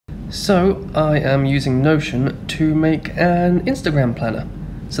So I am using Notion to make an Instagram planner.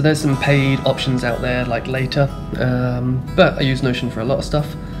 So there's some paid options out there like Later, but I use Notion for a lot of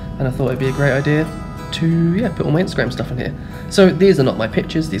stuff, and I thought it'd be a great idea to put all my Instagram stuff in here. So these are not my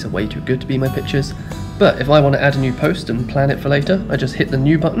pictures, these are way too good to be my pictures, but if I want to add a new post and plan it for later, I just hit the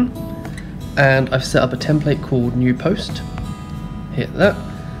new button, and I've set up a template called new post. Hit that.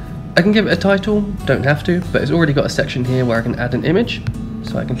 I can give it a title, don't have to, but it's already got a section here where I can add an image.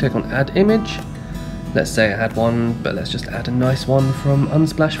 So I can click on add image. Let's say I had one, but let's just add a nice one from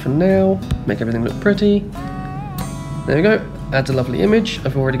Unsplash for now. Make everything look pretty. There we go, adds a lovely image.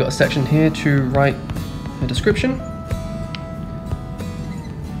 I've already got a section here to write a description.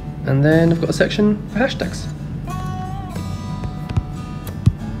 And then I've got a section for hashtags.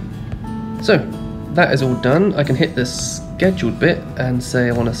 So that is all done. I can hit the scheduled bit and say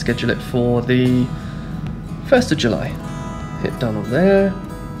I want to schedule it for the 1st of July. Hit done on there,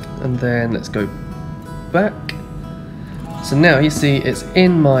 and then let's go back. So now you see it's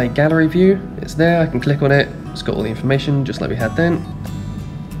in my gallery view, it's there, I can click on it, it's got all the information just like we had then.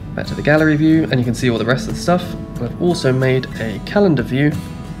 Back to the gallery view, and you can see all the rest of the stuff. I've also made a calendar view,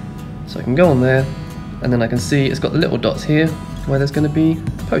 so I can go on there, and then I can see it's got the little dots here where there's going to be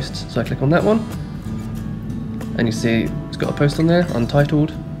posts. So I click on that one, and you see it's got a post on there, untitled,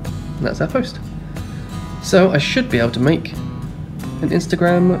 and that's our post. So I should be able to make an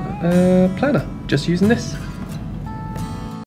Instagram planner just using this.